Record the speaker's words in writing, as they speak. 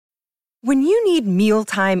When you need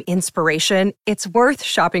mealtime inspiration, it's worth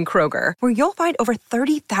shopping Kroger, where you'll find over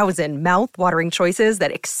 30,000 mouth-watering choices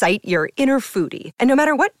that excite your inner foodie. And no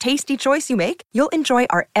matter what tasty choice you make, you'll enjoy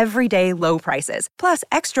our everyday low prices, plus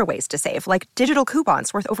extra ways to save, like digital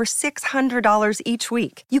coupons worth over $600 each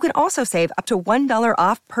week. You can also save up to $1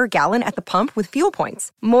 off per gallon at the pump with fuel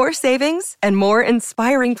points. More savings and more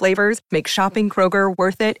inspiring flavors make shopping Kroger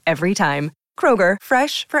worth it every time. Kroger,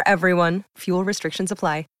 fresh for everyone. Fuel restrictions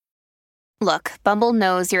apply. Look, Bumble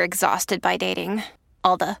knows you're exhausted by dating.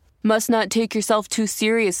 All the, must not take yourself too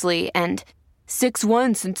seriously, and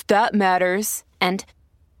 6'1" since that matters, and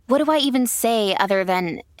what do I even say other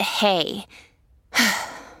than, hey?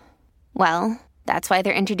 Well, that's why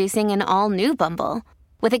they're introducing an all-new Bumble,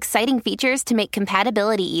 with exciting features to make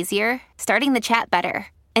compatibility easier, starting the chat better,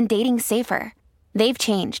 and dating safer. They've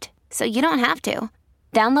changed, so you don't have to.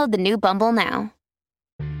 Download the new Bumble now.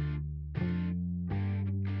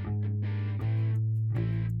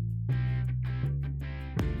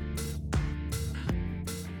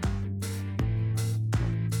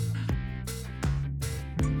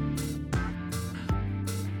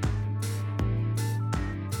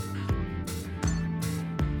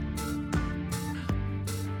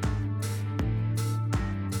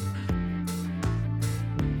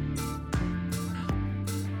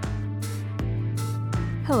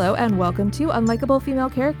 Hello and welcome to Unlikable Female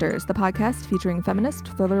Characters, the podcast featuring feminist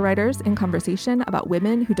thriller writers in conversation about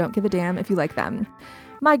women who don't give a damn if you like them.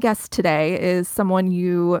 My guest today is someone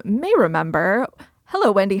you may remember.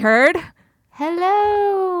 Hello, Wendy Hurd.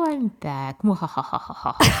 Hello, I'm back.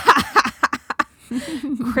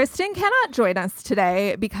 Kristen cannot join us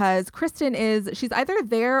today because she's either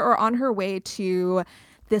there or on her way to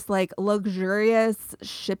this like luxurious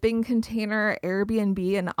shipping container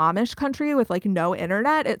Airbnb in Amish country with like no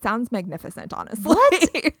internet. It sounds magnificent, honestly.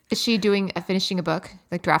 What? Is she finishing a book,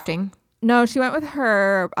 like drafting? No, she went with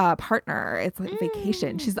her partner. It's like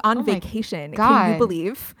vacation. She's on vacation. God. Can you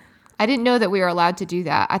believe? I didn't know that we were allowed to do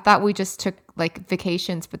that. I thought we just took like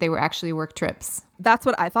vacations, but they were actually work trips. That's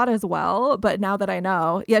what I thought as well. But now that I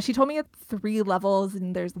know, yeah, she told me it's 3 levels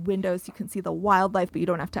and there's windows. You can see the wildlife, but you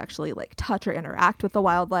don't have to actually like touch or interact with the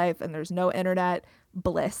wildlife. And there's no internet.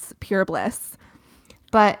 Bliss, pure bliss.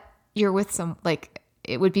 But you're with some, like,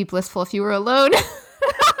 it would be blissful if you were alone. If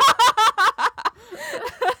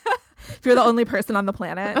you're the only person on the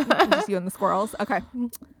planet, just you and the squirrels. Okay.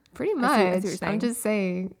 Pretty much. I see what you're saying. I'm just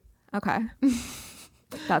saying. Okay.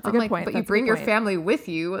 That's a good point. But you bring your family with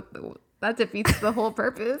you. That defeats the whole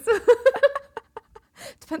purpose.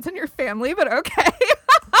 Depends on your family, but okay.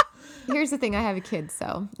 Here's the thing. I have a kid,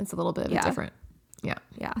 so it's a little bit different. Yeah.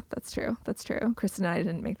 Yeah, that's true. That's true. Kristen and I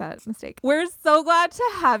didn't make that mistake. We're so glad to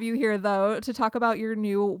have you here, though, to talk about your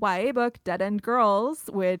new YA book, Dead End Girls,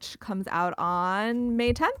 which comes out on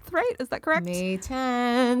May 10th, right? Is that correct? May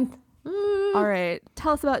 10th. All right.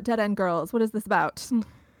 Tell us about Dead End Girls. What is this about?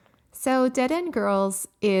 So Dead End Girls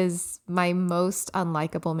is my most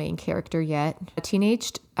unlikable main character yet. A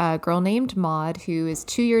teenage girl named Maud who is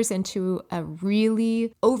 2 years into a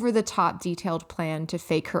really over-the-top detailed plan to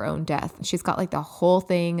fake her own death. She's got like the whole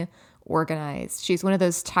thing organized. She's one of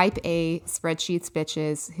those type A spreadsheets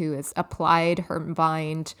bitches who has applied her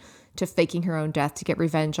mind to faking her own death to get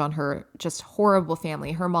revenge on her just horrible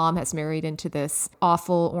family. Her mom has married into this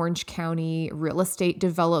awful Orange County real estate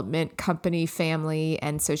development company family.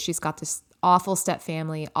 And so she's got this awful step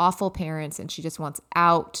family, awful parents, and she just wants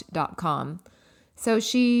out.com. So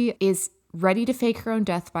she is ready to fake her own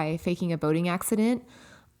death by faking a boating accident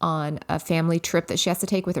on a family trip that she has to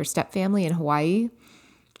take with her step family in Hawaii.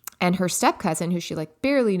 And her step cousin, who she like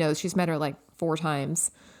barely knows, she's met her like 4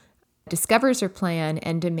 times, discovers her plan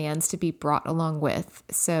and demands to be brought along with.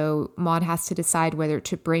 So Maud has to decide whether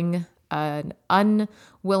to bring an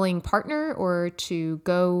unwilling partner or to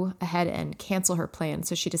go ahead and cancel her plan.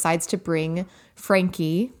 So she decides to bring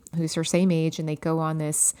Frankie, who's her same age, and they go on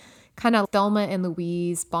this kind of Thelma and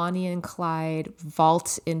Louise, Bonnie and Clyde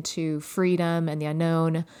vault into freedom and the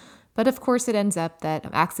unknown. But of course it ends up that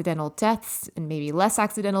accidental deaths and maybe less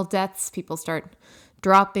accidental deaths, people start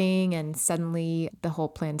dropping, and suddenly the whole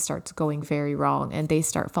plan starts going very wrong and they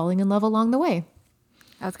start falling in love along the way.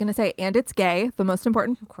 I was going to say, and it's gay, the most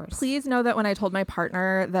important. Of course. Please know that when I told my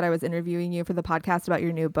partner that I was interviewing you for the podcast about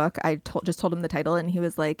your new book, I just told him the title and he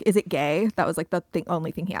was like, is it gay? That was like the only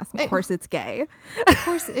thing he asked me. Of course it's gay. Of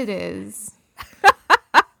course it is.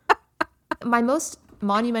 My most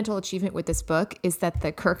monumental achievement with this book is that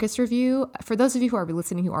the Kirkus review, for those of you who are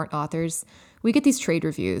listening who aren't authors, we get these trade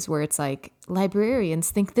reviews where it's like,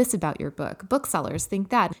 librarians think this about your book, booksellers think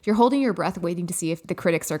that. You're holding your breath waiting to see if the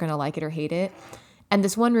critics are going to like it or hate it. And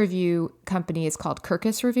this one review company is called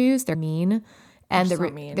Kirkus Reviews. They're mean. And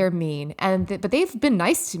they're mean. But they've been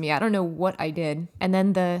nice to me. I don't know what I did. And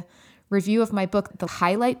then the review of my book, the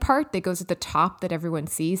highlight part that goes at the top that everyone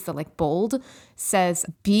sees, the like bold, says,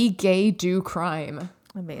 "Be gay, do crime."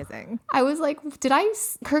 Amazing. I was like,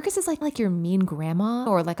 Kirkus is like your mean grandma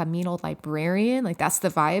or like a mean old librarian. Like that's the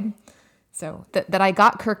vibe. So that I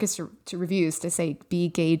got Kirkus to reviews to say, "Be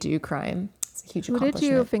gay, do crime." It's a huge accomplishment. Who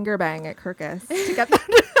did you finger bang at Kirkus to get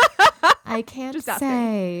that? I can't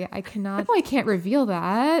say. I cannot. Oh, I can't reveal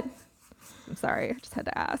that. I'm sorry. I just had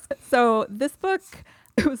to ask. So this book,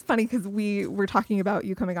 it was funny because we were talking about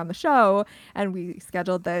you coming on the show and we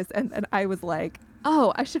scheduled this and I was like,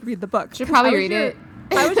 oh, I should read the book. Should probably read it.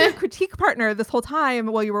 I was your critique partner this whole time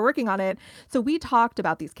while you were working on it. So we talked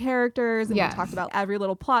about these characters and we talked about every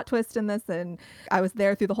little plot twist in this. And I was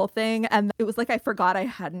there through the whole thing. And it was like I forgot I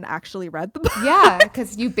hadn't actually read the book. Yeah,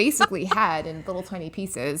 because you basically had in little tiny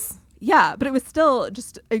pieces. Yeah, but it was still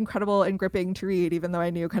just incredible and gripping to read, even though I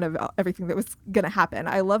knew kind of everything that was going to happen.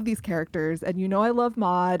 I love these characters. And I love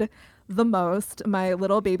Maud the most, my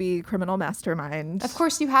little baby criminal mastermind. Of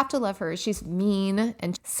course, you have to love her. She's mean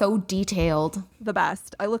and so detailed. The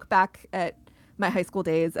best. I look back at my high school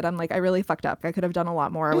days and I'm like, I really fucked up. I could have done a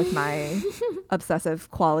lot more with my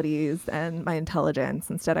obsessive qualities and my intelligence.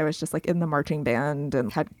 Instead, I was just like in the marching band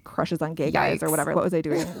and had crushes on gay guys or whatever. What was I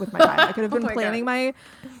doing with my time? I could have been planning my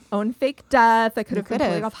own fake death. I could have been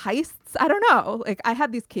pulling off heists. I don't know. Like I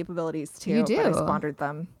had these capabilities too. You do. But I squandered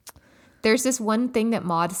them. There's this one thing that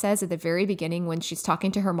Maud says at the very beginning when she's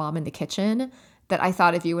talking to her mom in the kitchen that I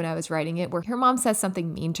thought of you when I was writing it, where her mom says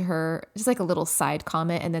something mean to her, just like a little side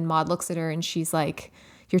comment. And then Maud looks at her and she's like,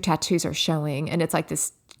 "Your tattoos are showing." And it's like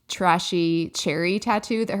this trashy cherry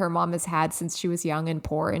tattoo that her mom has had since she was young and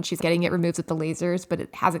poor. And she's getting it removed with the lasers, but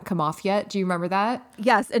it hasn't come off yet. Do you remember that?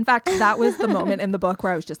 Yes. In fact, that was the moment in the book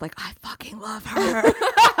where I was just like, I fucking love her.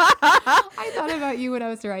 I thought about you when I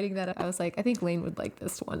was writing that. I was like, I think Lane would like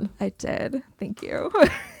this one. I did. Thank you.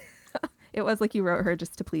 It was like you wrote her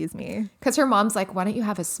just to please me. Because her mom's like, "Why don't you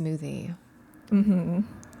have a smoothie?" Mm-hmm.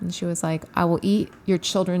 And she was like, "I will eat your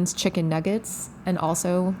children's chicken nuggets and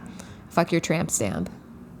also fuck your tramp stamp."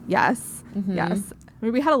 Yes. Mm-hmm. Yes. I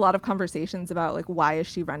mean, we had a lot of conversations about like, why is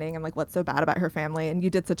she running and like, what's so bad about her family? And you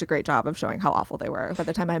did such a great job of showing how awful they were. By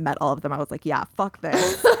the time I met all of them, I was like, yeah, fuck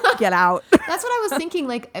this. Get out. That's what I was thinking.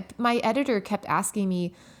 Like my editor kept asking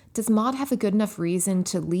me, does Maud have a good enough reason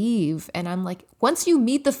to leave? And I'm like, once you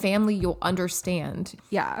meet the family, you'll understand.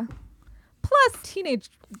 Yeah. Plus,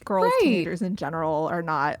 teenagers in general are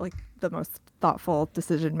not like the most thoughtful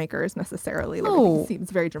decision makers necessarily. Like, everything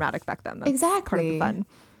seems very dramatic back then. That's exactly. part of the fun.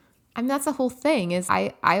 I mean, that's the whole thing is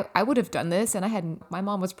I would have done this and my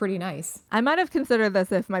mom was pretty nice. I might have considered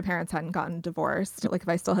this if my parents hadn't gotten divorced. Like if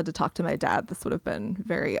I still had to talk to my dad, this would have been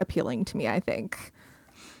very appealing to me, I think.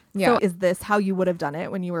 Yeah. So is this how you would have done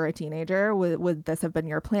it when you were a teenager? Would this have been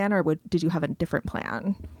your plan or did you have a different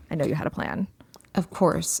plan? I know you had a plan. Of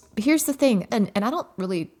course. But here's the thing. And I don't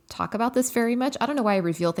really talk about this very much. I don't know why I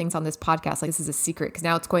reveal things on this podcast. Like this is a secret because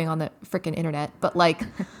now it's going on the freaking internet. But like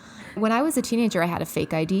when I was a teenager, I had a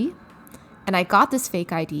fake ID. And I got this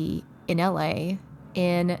fake ID in LA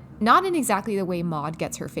not in exactly the way Maud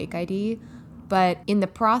gets her fake ID, but in the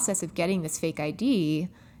process of getting this fake ID,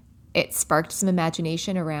 it sparked some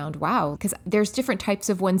imagination around, wow, because there's different types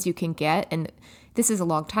of ones you can get. And this is a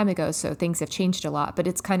long time ago, so things have changed a lot. But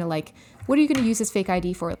it's kind of like, what are you going to use this fake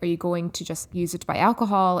ID for? Are you going to just use it to buy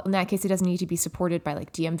alcohol? In that case, it doesn't need to be supported by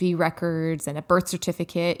like DMV records and a birth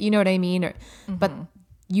certificate. You know what I mean? But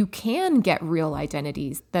you can get real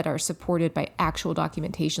identities that are supported by actual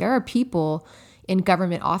documentation. There are people in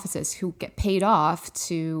government offices who get paid off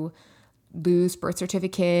to lose birth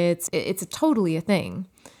certificates. It's totally a thing.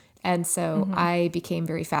 And so I became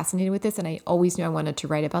very fascinated with this, and I always knew I wanted to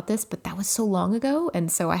write about this, but that was so long ago.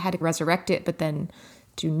 And so I had to resurrect it, but then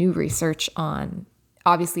do new research on,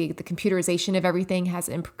 obviously the computerization of everything has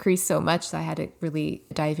increased so much, so I had to really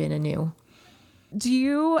dive in anew. Do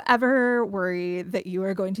you ever worry that you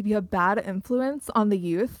are going to be a bad influence on the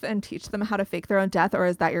youth and teach them how to fake their own death, or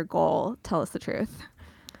is that your goal? Tell us the truth.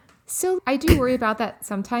 So I do worry about that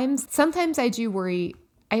sometimes. Sometimes I do worry.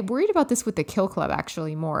 I worried about this with the Kill Club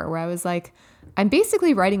actually more, where I was like, I'm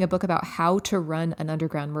basically writing a book about how to run an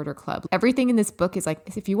underground murder club. Everything in this book is like,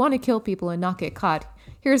 if you want to kill people and not get caught,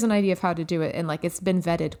 here's an idea of how to do it. And like, it's been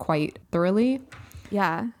vetted quite thoroughly.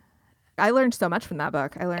 Yeah. I learned so much from that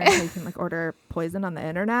book. I learned how you can like order poison on the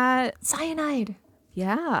internet. Cyanide.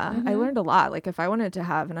 Yeah. I learned a lot. Like if I wanted to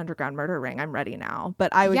have an underground murder ring, I'm ready now.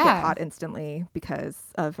 But I would get caught instantly because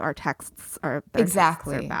of our texts. Their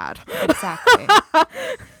exactly. texts are bad. Exactly.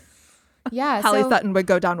 Yeah. Hallie so, Sutton would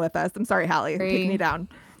go down with us. I'm sorry, Hallie. Take me down.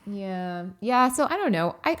 Yeah. Yeah. So I don't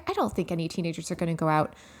know. I don't think any teenagers are going to go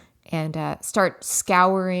out and start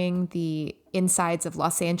scouring the insides of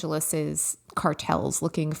Los Angeles's cartels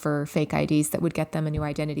looking for fake IDs that would get them a new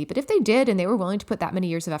identity. But if they did and they were willing to put that many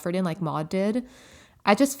years of effort in like Maude did,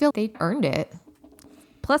 I just feel they earned it.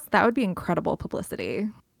 Plus, that would be incredible publicity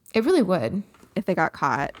It really would. if they got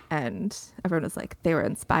caught and everyone was like, they were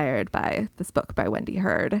inspired by this book by Wendy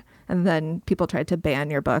Hurd. And then people tried to ban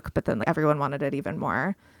your book, but then like, everyone wanted it even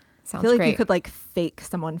more. Sounds I feel like great. you could like fake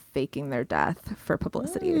someone faking their death for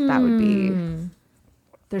publicity. That would be,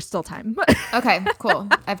 there's still time. Okay, cool.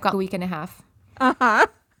 I've got a week and a half.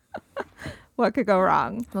 What could go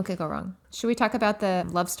wrong? What could go wrong? Should we talk about the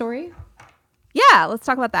love story? Yeah, let's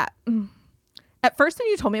talk about that. At first, when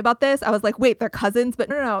you told me about this, I was like, wait, they're cousins, but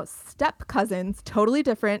no, step cousins, totally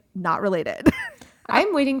different, not related.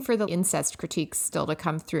 I'm waiting for the incest critiques still to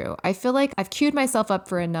come through. I feel like I've queued myself up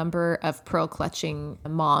for a number of pearl-clutching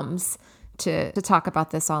moms to talk about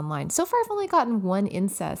this online. So far, I've only gotten one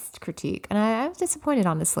incest critique, and I'm disappointed,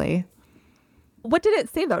 honestly. What did it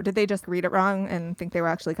say, though? Did they just read it wrong and think they were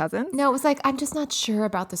actually cousins? No, it was like, I'm just not sure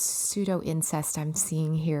about the pseudo-incest I'm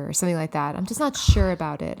seeing here, or something like that. I'm just not sure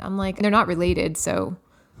about it. I'm like, they're not related, so...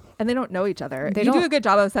 And they don't know each other. They You do don't. a good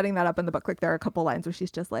job of setting that up in the book. Like, there are a couple lines where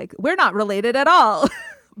she's just like, we're not related at all,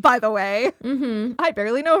 by the way. Mm-hmm. I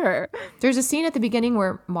barely know her. There's a scene at the beginning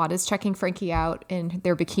where Maude is checking Frankie out in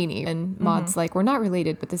their bikini, and Maude's like, we're not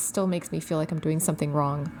related, but this still makes me feel like I'm doing something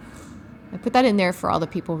wrong. I put that in there for all the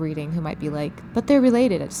people reading who might be like, but they're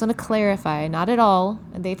related. I just want to clarify, not at all.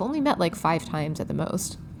 And they've only met like 5 times at the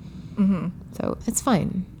most. Mm-hmm. So it's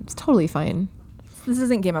fine. It's totally fine. This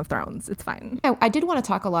isn't Game of Thrones. It's fine. I did want to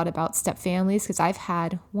talk a lot about step families because I've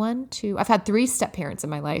had 3 step parents in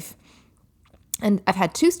my life. And I've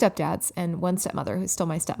had 2 stepdads and 1 stepmother who's still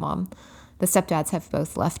my stepmom. The stepdads have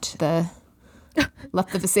both left the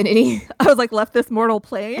vicinity. I was like, left this mortal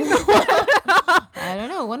plane. I don't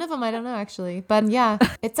know. One of them, I don't know, actually. But yeah,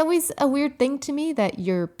 it's always a weird thing to me that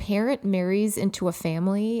your parent marries into a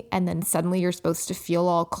family and then suddenly you're supposed to feel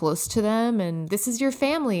all close to them and this is your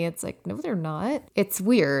family. It's like, no, they're not. It's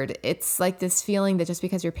weird. It's like this feeling that just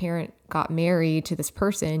because your parent got married to this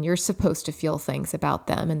person, you're supposed to feel things about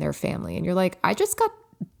them and their family. And you're like, I just got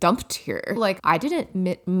dumped here. Like, I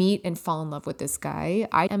didn't meet and fall in love with this guy.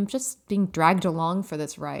 I am just being dragged along for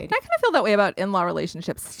this ride. I kind of feel that way about in-law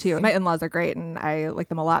relationships too. My in-laws are great and I like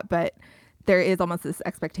them a lot, but there is almost this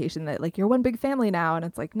expectation that like you're one big family now, and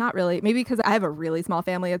it's like not really. Maybe because I have a really small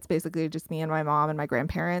family, it's basically just me and my mom and my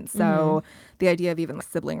grandparents. So the idea of even like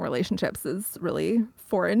sibling relationships is really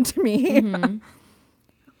foreign to me.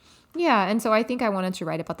 Yeah, and so I think I wanted to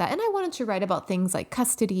write about that. And I wanted to write about things like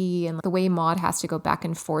custody and the way Maude has to go back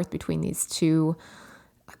and forth between these 2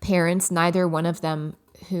 parents, neither one of them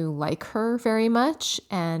who like her very much.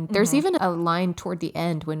 And there's even a line toward the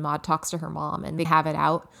end when Maude talks to her mom and they have it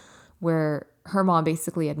out where her mom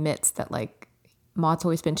basically admits that like Maude's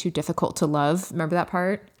always been too difficult to love. Remember that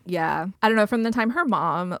part? Yeah. I don't know. From the time her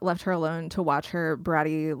mom left her alone to watch her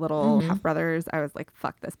bratty little half brothers, I was like,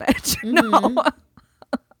 fuck this bitch. No.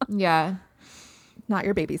 Yeah. Not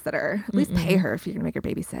your babysitter. At least pay her if you're going to make her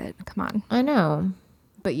babysit. Come on. I know.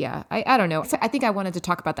 But yeah, I don't know. So I think I wanted to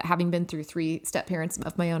talk about that. Having been through 3 step parents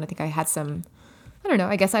of my own, I think I had some, I don't know,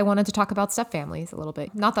 I guess I wanted to talk about step families a little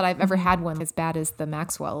bit. Not that I've ever had one as bad as the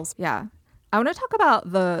Maxwells. Yeah. I want to talk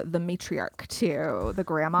about the matriarch too, the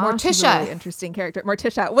grandma. She's a Morticia. really interesting character.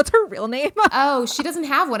 Morticia. What's her real name? Oh, she doesn't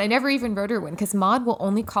have one. I never even wrote her one because Maude will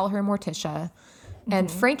only call her Morticia.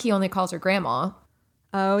 And Frankie only calls her grandma.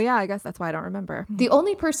 Oh, yeah. I guess that's why I don't remember. The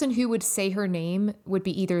only person who would say her name would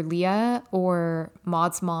be either Leah or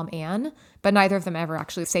Maude's mom, Anne, but neither of them ever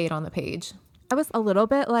actually say it on the page. I was a little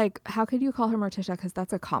bit like, how could you call her Morticia? Because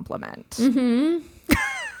that's a compliment.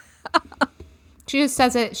 She just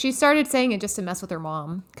says it. She started saying it just to mess with her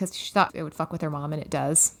mom because she thought it would fuck with her mom, and it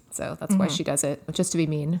does. So that's why she does it, just to be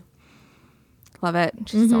mean. Love it.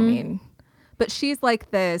 She's so mean. But she's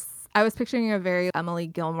like this. I was picturing a very Emily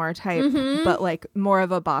Gilmore type, but like more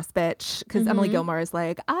of a boss bitch, because Emily Gilmore is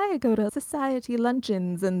like, I go to society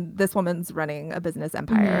luncheons, and this woman's running a business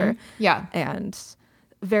empire. Yeah. And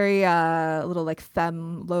very little like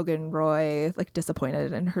femme Logan Roy, like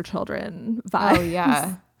disappointed in her children vibes. Oh,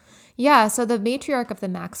 yeah. Yeah, so the matriarch of the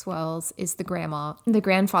Maxwells is the grandma. The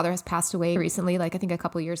grandfather has passed away recently, like I think a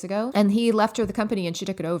couple of years ago, and he left her the company and she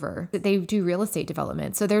took it over. They do real estate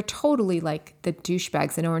development, so they're totally like the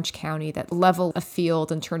douchebags in Orange County that level a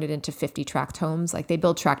field and turn it into 50 tract homes. Like they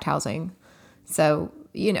build tract housing. So,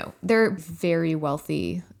 you know, they're very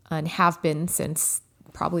wealthy and have been since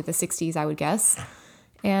probably the 60s, I would guess.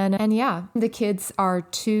 And yeah, the kids are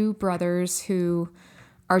two brothers who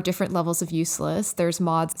are different levels of useless. There's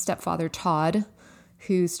Maud's stepfather, Todd,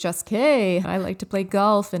 who's just, hey, I like to play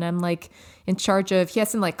golf and I'm like in charge of, he has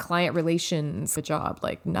some like client relations, a job,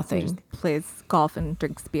 like nothing. He just plays golf and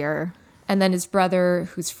drinks beer. And then his brother,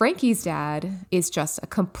 who's Frankie's dad, is just a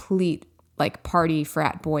complete like party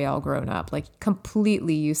frat boy all grown up, like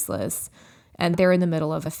completely useless. And they're in the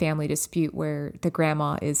middle of a family dispute where the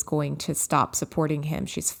grandma is going to stop supporting him.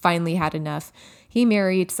 She's finally had enough. He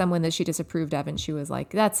married someone that she disapproved of, and she was like,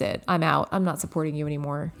 that's it. I'm out. I'm not supporting you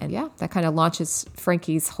anymore. And yeah, that kind of launches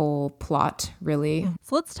Frankie's whole plot, really.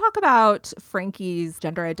 So let's talk about Frankie's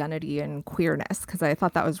gender identity and queerness, because I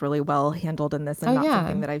thought that was really well handled in this and not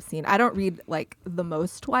something that I've seen. I don't read like the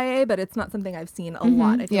most YA, but it's not something I've seen a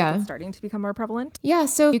lot. I think it's starting to become more prevalent. Yeah,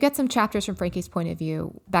 so you get some chapters from Frankie's point of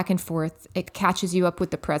view, back and forth. It catches you up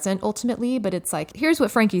with the present ultimately, but it's like, here's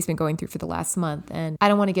what Frankie's been going through for the last month. And I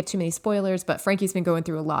don't want to give too many spoilers, but Frankie's been going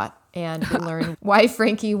through a lot, and we learn why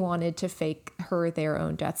Frankie wanted to fake their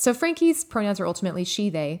own death. So Frankie's pronouns are ultimately she,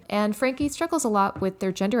 they, and Frankie struggles a lot with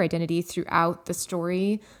their gender identity throughout the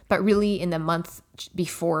story, but really in the month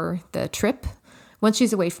before the trip. Once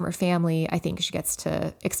she's away from her family, I think she gets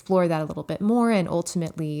to explore that a little bit more and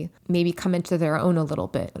ultimately maybe come into their own a little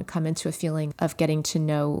bit and come into a feeling of getting to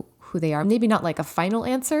know who they are. Maybe not like a final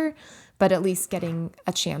answer, but at least getting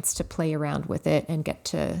a chance to play around with it and get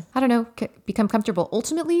to, I don't know, become comfortable.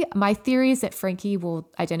 Ultimately, my theory is that Frankie will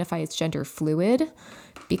identify as gender fluid,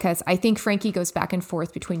 because I think Frankie goes back and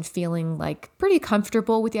forth between feeling like pretty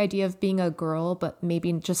comfortable with the idea of being a girl, but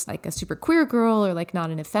maybe just like a super queer girl or like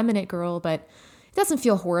not an effeminate girl, but it doesn't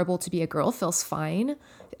feel horrible to be a girl, feels fine,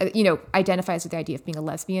 identifies with the idea of being a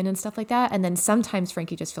lesbian and stuff like that. And then sometimes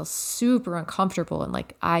Frankie just feels super uncomfortable and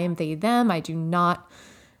like, I am they, them. I do not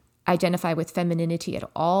identify with femininity at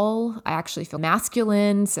all. I actually feel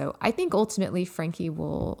masculine. So I think ultimately Frankie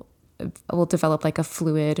will develop like a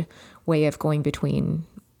fluid way of going between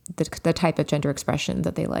the type of gender expression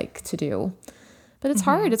that they like to do. But it's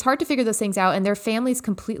hard. It's hard to figure those things out. And their family's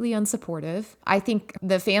completely unsupportive. I think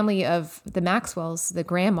the family of the Maxwells, the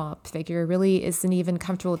grandma figure, really isn't even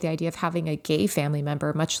comfortable with the idea of having a gay family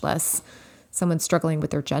member, much less someone struggling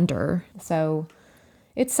with their gender. So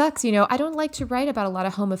it sucks. I don't like to write about a lot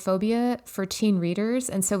of homophobia for teen readers.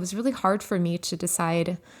 And so it was really hard for me to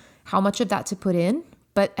decide how much of that to put in.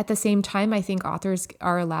 But at the same time, I think authors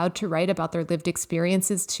are allowed to write about their lived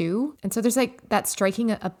experiences too. And so there's like that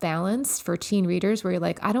striking a balance for teen readers where you're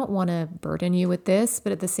like, I don't want to burden you with this,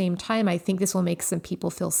 but at the same time, I think this will make some people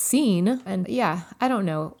feel seen. And yeah, I don't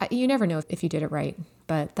know. You never know if you did it right.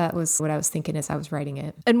 But that was what I was thinking as I was writing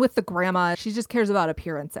it. And with the grandma, she just cares about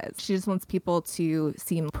appearances. She just wants people to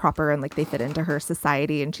seem proper and like they fit into her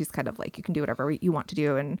society. And she's kind of like, you can do whatever you want to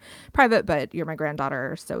do in private, but you're my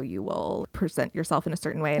granddaughter, so you will present yourself in a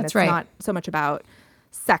certain way. And it's not so much about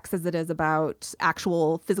sex as it is about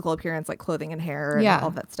actual physical appearance, like clothing and hair and all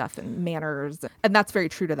that stuff and manners. And that's very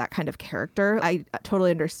true to that kind of character. I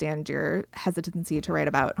totally understand your hesitancy to write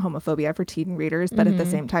about homophobia for teen readers, but at the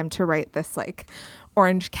same time to write this like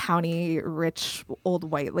Orange County rich old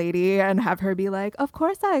white lady and have her be like, of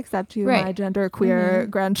course I accept you, my gender queer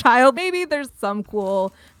grandchild. Maybe there's some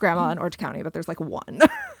cool grandma in Orange County, but there's like one.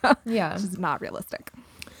 Yeah. Which is not realistic.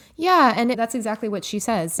 Yeah, and that's exactly what she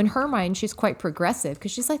says. In her mind, she's quite progressive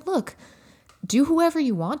because she's like, look, do whoever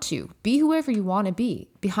you want to. Be whoever you want to be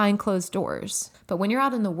behind closed doors. But when you're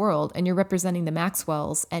out in the world and you're representing the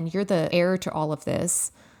Maxwells and you're the heir to all of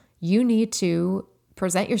this, you need to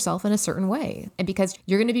present yourself in a certain way. And because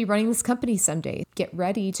you're going to be running this company someday, get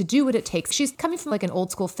ready to do what it takes. She's coming from like an old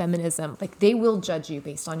school feminism. Like they will judge you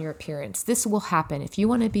based on your appearance. This will happen. If you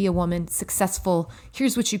want to be a woman successful,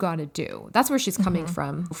 here's what you got to do. That's where she's coming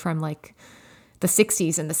from like the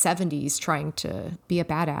 60s and the 70s, trying to be a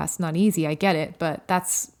badass. Not easy. I get it. But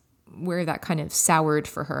that's where that kind of soured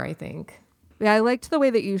for her, I think. Yeah, I liked the way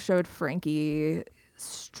that you showed Frankie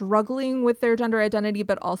struggling with their gender identity,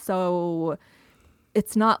 but also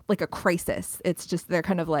it's not like a crisis. It's just they're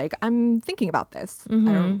kind of like, I'm thinking about this. I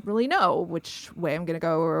don't really know which way I'm going to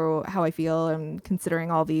go or how I feel. I'm considering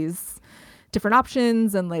all these different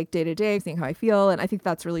options and like day to day, seeing how I feel. And I think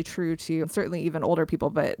that's really true to certainly even older people,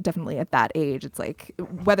 but definitely at that age, it's like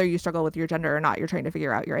whether you struggle with your gender or not, you're trying to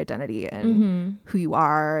figure out your identity and who you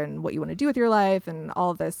are and what you want to do with your life and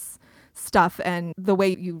all of this stuff. And the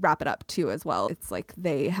way you wrap it up too as well, it's like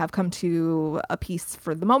they have come to a peace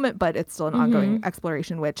for the moment, but it's still an ongoing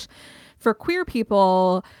exploration, which for queer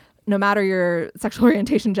people, no matter your sexual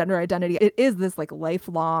orientation, gender identity, it is this like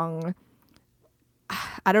lifelong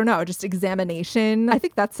I don't know, just examination. I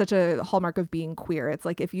think that's such a hallmark of being queer. It's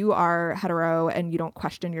like if you are hetero and you don't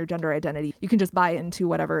question your gender identity, you can just buy into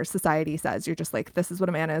whatever society says. You're just like, this is what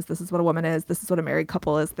a man is, this is what a woman is, this is what a married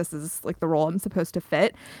couple is, this is like the role I'm supposed to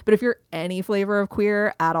fit. But if you're any flavor of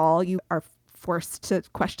queer at all, you are forced to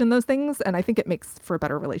question those things. And I think it makes for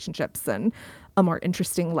better relationships and a more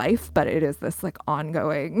interesting life. But it is this like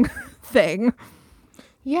ongoing thing.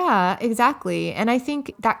 Yeah, exactly. And I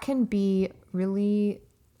think that can be really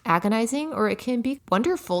agonizing, or it can be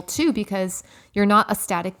wonderful too, because you're not a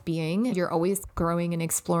static being. You're always growing and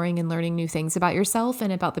exploring and learning new things about yourself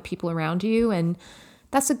and about the people around you. And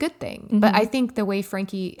that's a good thing. Mm-hmm. But I think the way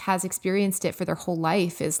Frankie has experienced it for their whole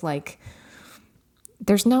life is like,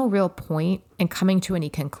 there's no real point in coming to any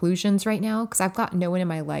conclusions right now, because I've got no one in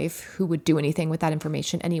my life who would do anything with that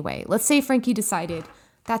information anyway. Let's say Frankie decided,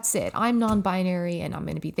 that's it, I'm non-binary and I'm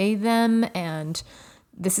going to be they, them, and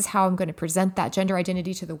this is how I'm going to present that gender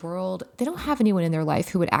identity to the world. They don't have anyone in their life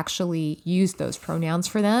who would actually use those pronouns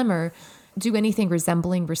for them or do anything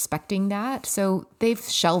resembling respecting that. So they've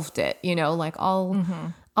shelved it, you know, like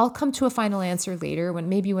I'll come to a final answer later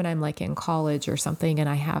when I'm like in college or something and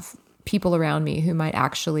I have people around me who might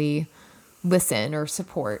actually listen or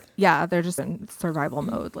support. Yeah, they're just in survival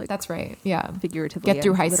mode. Like that's right. Yeah. Figuratively. Get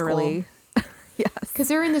through high school. Yes. Because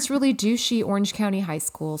they're in this really douchey Orange County high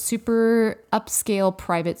school, super upscale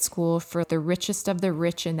private school for the richest of the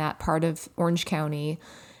rich in that part of Orange County.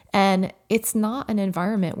 And it's not an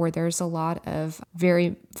environment where there's a lot of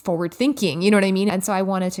very forward thinking, you know what I mean? And so I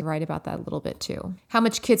wanted to write about that a little bit too. How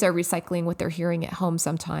much kids are recycling what they're hearing at home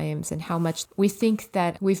sometimes, and how much we think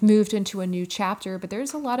that we've moved into a new chapter, but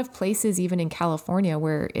there's a lot of places, even in California,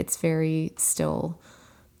 where it's very still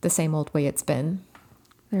the same old way it's been.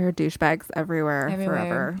 There are douchebags everywhere,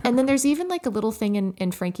 forever. And then there's even like a little thing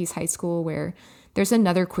in Frankie's high school where there's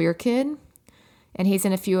another queer kid and he's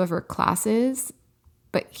in a few of her classes,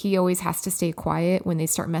 but he always has to stay quiet when they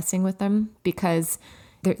start messing with them because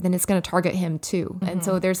then it's going to target him too. Mm-hmm. And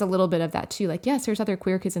so there's a little bit of that too. Like, yes, there's other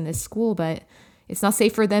queer kids in this school, but it's not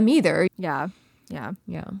safe for them either. Yeah.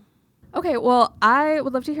 Okay, well, I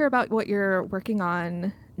would love to hear about what you're working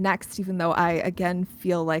on next, even though I, again,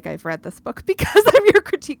 feel like I've read this book because I'm your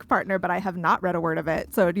critique partner, but I have not read a word of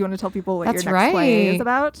it. So do you want to tell people what your next play is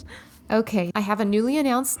about? Okay. I have a newly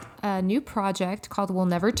announced new project called We'll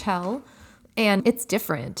Never Tell, and it's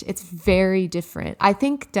different. It's very different. I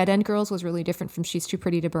think Dead End Girls was really different from She's Too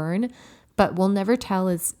Pretty to Burn, but We'll Never Tell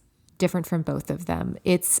is different from both of them.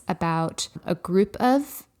 It's about a group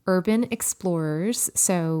of urban explorers.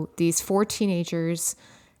 So these 4 teenagers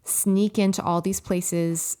sneak into all these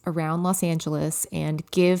places around Los Angeles and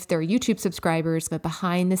give their YouTube subscribers a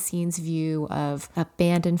behind the scenes view of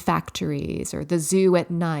abandoned factories or the zoo at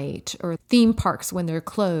night or theme parks when they're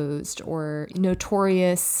closed or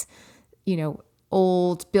notorious,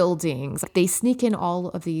 old buildings. They sneak in all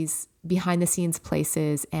of these behind the scenes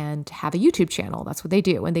places and have a YouTube channel. That's what they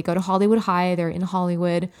do. And they go to Hollywood High. They're in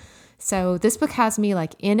Hollywood. So this book has me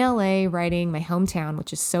like in LA writing my hometown,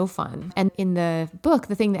 which is so fun. And in the book,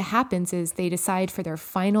 the thing that happens is they decide for their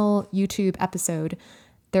final YouTube episode,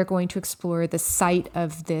 they're going to explore the site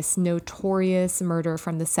of this notorious murder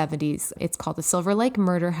from the 70s. It's called the Silver Lake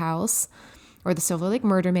Murder House or the Silver Lake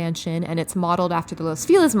Murder Mansion. And it's modeled after the Los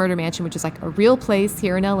Feliz Murder Mansion, which is like a real place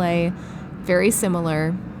here in LA, very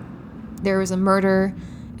similar. There was a murder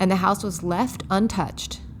and the house was left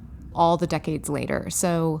untouched all the decades later.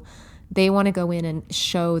 So they want to go in and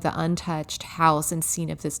show the untouched house and scene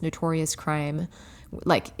of this notorious crime.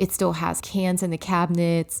 Like it still has cans in the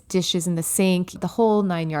cabinets, dishes in the sink, the whole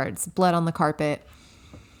 9 yards, blood on the carpet.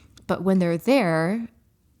 But when they're there,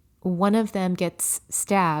 one of them gets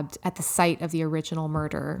stabbed at the site of the original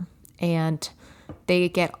murder. And they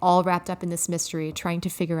get all wrapped up in this mystery, trying to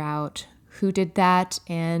figure out who did that.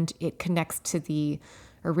 And it connects to the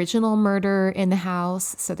original murder in the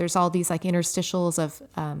house. So there's all these like interstitials of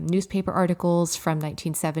newspaper articles from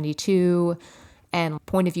 1972 and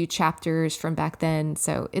point of view chapters from back then.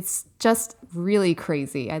 So it's just really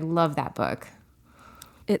crazy. I love that book.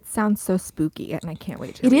 It sounds so spooky and I can't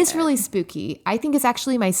wait to read it. It is really spooky. I think it's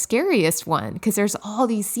actually my scariest one because there's all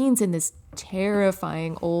these scenes in this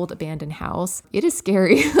terrifying old abandoned house. It is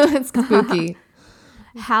scary. It's spooky.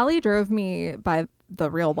 Hallie drove me by the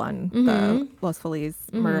real one, the Los Feliz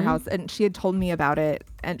murder house, and she had told me about it,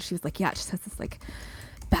 and she was like, yeah, it just has this like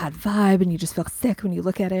bad vibe and you just feel sick when you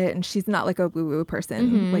look at it. And she's not like a woo-woo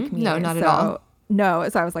person like me. No, not at all. No.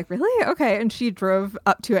 So I was like, really? Okay. And she drove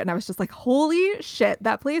up to it and I was just like, holy shit,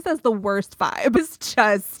 that place has the worst vibe. It's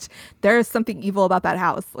just, there's something evil about that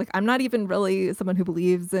house. Like, I'm not even really someone who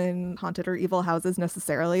believes in haunted or evil houses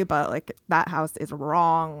necessarily, but like that house is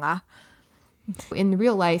wrong. In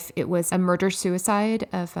real life, it was a murder-suicide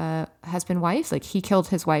of a husband-wife. Like, he killed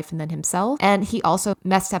his wife and then himself. And he also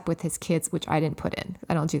messed up with his kids, which I didn't put in.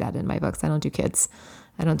 I don't do that in my books. I don't do kids.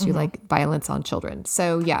 I don't do like violence on children.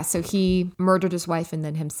 So yeah, so he murdered his wife and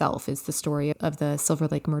then himself is the story of the Silver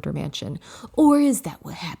Lake Murder Mansion. Or is that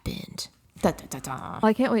what happened? Da, da, da, da. Well,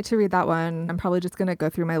 I can't wait to read that one. I'm probably just going to go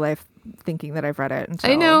through my life thinking that I've read it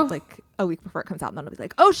until I know. like a week before it comes out. And then I'll be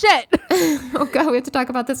like, oh shit. Oh God, we have to talk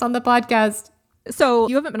about this on the podcast. So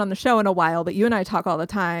you haven't been on the show in a while, but you and I talk all the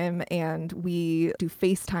time and we do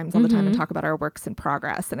FaceTimes all the time and talk about our works in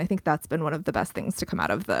progress. And I think that's been one of the best things to come out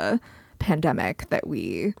of the pandemic, that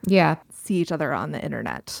we see each other on the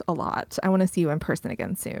internet a lot. I want to see you in person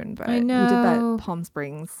again soon, but I know. we did that Palm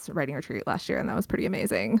Springs writing retreat last year and that was pretty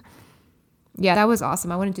amazing. Yeah, that was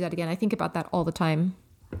awesome. I want to do that again. I think about that all the time.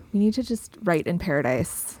 You need to just write in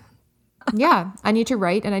paradise. Yeah, I need to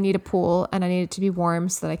write and I need a pool and I need it to be warm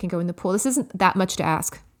so that I can go in the pool. This isn't that much to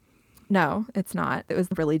ask. No, it's not. It was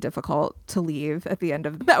really difficult to leave at the end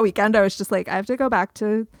of that weekend. I was just like, I have to go back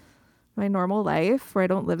to my normal life where I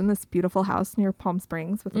don't live in this beautiful house near Palm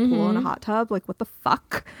Springs with a pool and a hot tub. Like, what the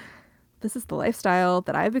fuck? This is the lifestyle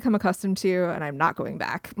that I've become accustomed to and I'm not going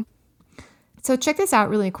back. So check this out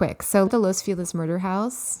really quick. So the Los Feliz murder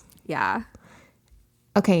house. Yeah.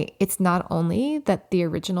 Okay, it's not only that the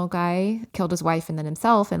original guy killed his wife and then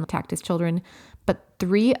himself and attacked his children, but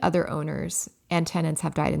 3 other owners and tenants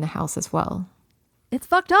have died in the house as well. It's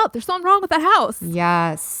fucked up. There's something wrong with that house.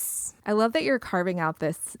 Yes. I love that you're carving out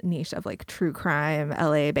this niche of like true crime,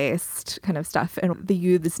 LA based kind of stuff. And the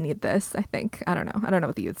youths need this, I think. I don't know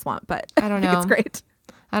what the youths want, but I don't know. think it's great.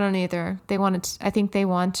 I don't either. They want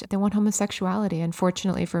homosexuality,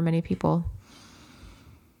 unfortunately, for many people.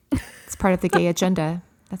 It's part of the gay agenda.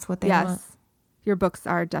 That's what they want. Your books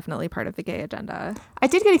are definitely part of the gay agenda. I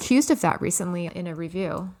did get accused of that recently in a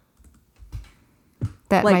review.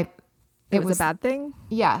 That like, it was a bad thing?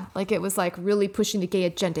 Yeah. Like, it was like really pushing the gay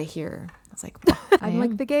agenda here. I was like, I'm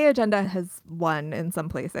like, the gay agenda has won in some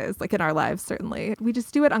places, like in our lives, certainly. We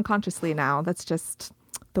just do it unconsciously now. That's just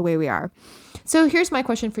the way we are. So here's my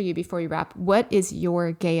question for you before we wrap. What is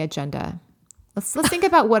your gay agenda? Let's think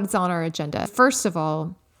about what's on our agenda. First of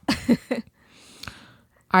all,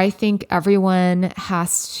 I think everyone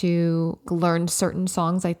has to learn certain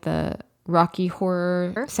songs like the Rocky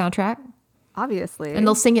Horror soundtrack. Obviously. And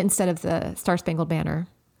they'll sing it instead of the Star Spangled Banner.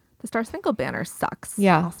 The Star Spangled Banner sucks.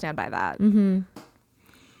 Yeah. I'll stand by that. Mm-hmm.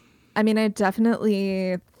 I mean, I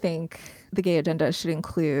definitely think the gay agenda should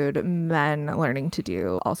include men learning to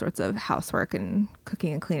do all sorts of housework and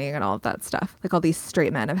cooking and cleaning and all of that stuff. Like, all these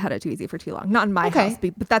straight men have had it too easy for too long. Not in my house,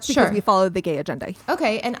 but that's because we follow the gay agenda.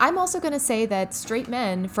 Okay, and I'm also going to say that straight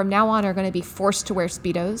men from now on are going to be forced to wear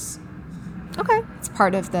Speedos. Okay. It's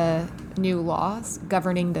part of the new laws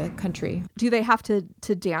governing the country. Do they have to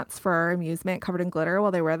dance for amusement covered in glitter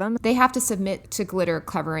while they wear them? They have to submit to glitter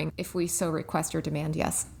covering if we so request or demand,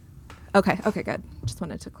 yes. Okay, good. Just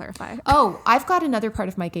wanted to clarify. Oh, I've got another part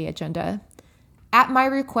of my gay agenda. At my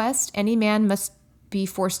request, any man must be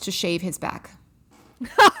forced to shave his back.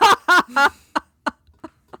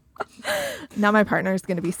 Now my partner is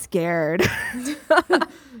going to be scared.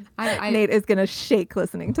 Nate is going to shake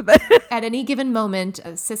listening to this. At any given moment,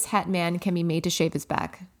 a cis-het man can be made to shave his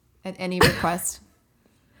back at any request.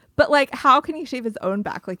 But like, how can he shave his own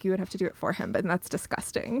back? Like, you would have to do it for him, but that's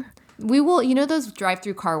disgusting. We will, those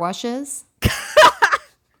drive-through car washes?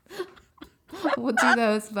 We'll do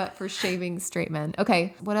those, but for shaving straight men.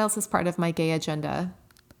 Okay, what else is part of my gay agenda?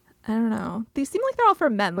 I don't know. These seem like they're all for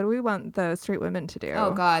men. What do we want the straight women to do?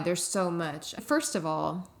 Oh God, there's so much. First of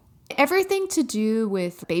all, everything to do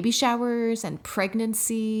with baby showers and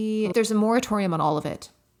pregnancy, there's a moratorium on all of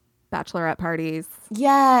it. Bachelorette parties.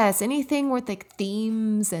 Yes, anything with like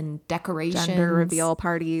themes and decorations. Gender reveal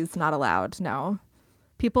parties, not allowed. No.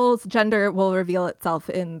 People's gender will reveal itself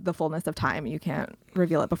in the fullness of time. You can't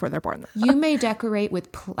reveal it before they're born. You may decorate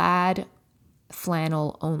with plaid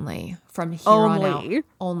flannel only from here on out.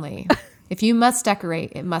 Only. If you must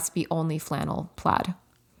decorate, it must be only flannel plaid.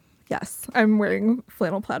 Yes, I'm wearing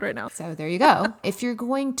flannel plaid right now. So there you go. If you're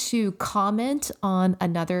going to comment on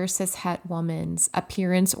another cishet woman's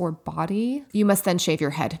appearance or body, you must then shave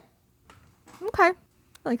your head. Okay.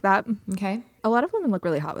 I like that. Okay. A lot of women look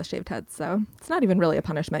really hot with shaved heads, so it's not even really a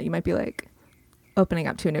punishment. You might be like opening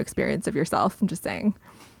up to a new experience of yourself. I'm just saying.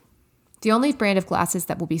 The only brand of glasses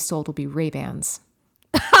that will be sold will be Ray-Bans.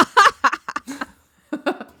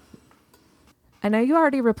 I know you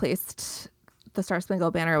already replaced the Star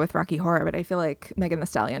Spangled Banner with Rocky Horror, but I feel like Megan Thee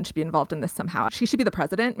Stallion should be involved in this somehow. She should be the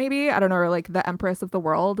president, maybe. I don't know, or like the Empress of the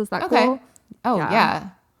World. Is that cool? Oh, yeah.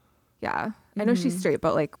 Yeah. I know she's straight,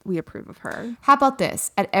 but like we approve of her. How about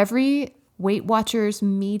this? At every Weight Watchers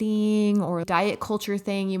meeting or diet culture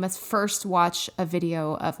thing, you must first watch a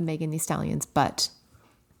video of Megan Thee Stallion's butt.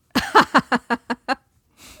 It's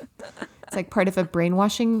like part of a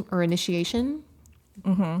brainwashing or initiation.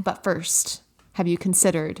 But first, have you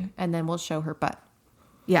considered? And then we'll show her butt.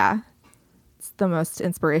 Yeah. It's the most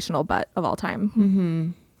inspirational butt of all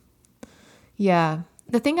time. Yeah.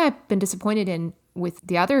 The thing I've been disappointed in with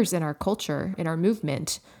the others in our culture, in our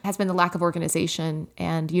movement, has been the lack of organization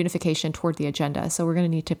and unification toward the agenda. So we're going to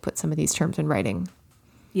need to put some of these terms in writing.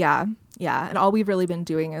 Yeah. Yeah. And all we've really been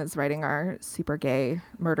doing is writing our super gay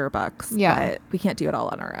murder books. Yeah. But we can't do it all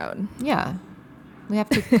on our own. Yeah. We have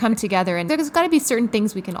to come together, and there's got to be certain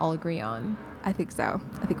things we can all agree on. I think so.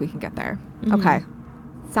 I think we can get there. Okay.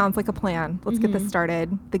 Sounds like a plan. Let's get this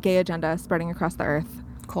started. The gay agenda spreading across the earth.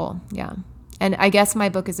 Cool. Yeah. And I guess my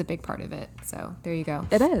book is a big part of it. So there you go.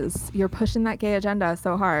 It is. You're pushing that gay agenda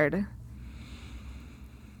so hard.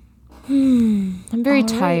 I'm very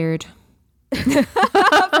tired.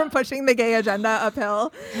 From pushing the gay agenda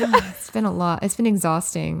uphill. It's been a lot. It's been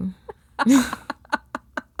exhausting.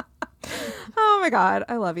 Oh my God.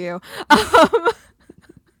 I love you.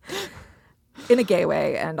 In a gay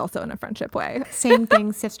way and also in a friendship way. Same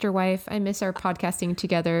thing, sister wife. I miss our podcasting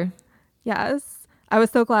together. Yes. I was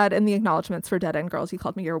so glad in the acknowledgments for Dead End Girls, you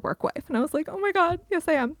called me your work wife. And I was like, oh my God, yes,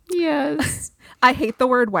 I am. Yes. I hate the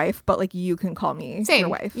word wife, but like you can call me your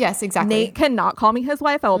wife. Yes, exactly. Nate cannot call me his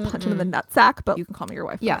wife. I will punch him in the nutsack, but you can call me your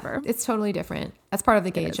wife. Yeah, forever. it's totally different. That's part of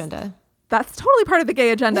the gay agenda. That's totally part of the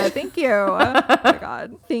gay agenda. Thank you. Oh my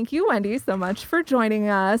God. Thank you, Wendy, so much for joining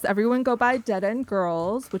us. Everyone go buy Dead End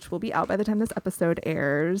Girls, which will be out by the time this episode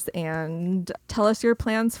airs. And tell us your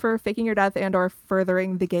plans for faking your death and or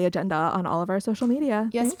furthering the gay agenda on all of our social media.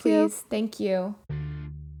 Yes, please. Thank you.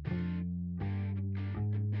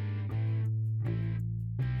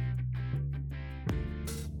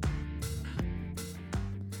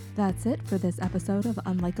 That's it for this episode of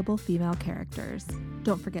Unlikable Female Characters.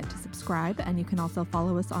 Don't forget to subscribe, and you can also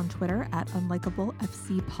follow us on Twitter at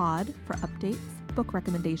UnlikableFCPod for updates, book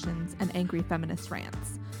recommendations, and angry feminist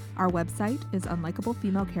rants. Our website is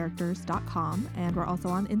unlikablefemalecharacters.com, and we're also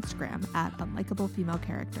on Instagram at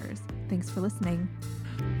UnlikableFemaleCharacters. Thanks for listening.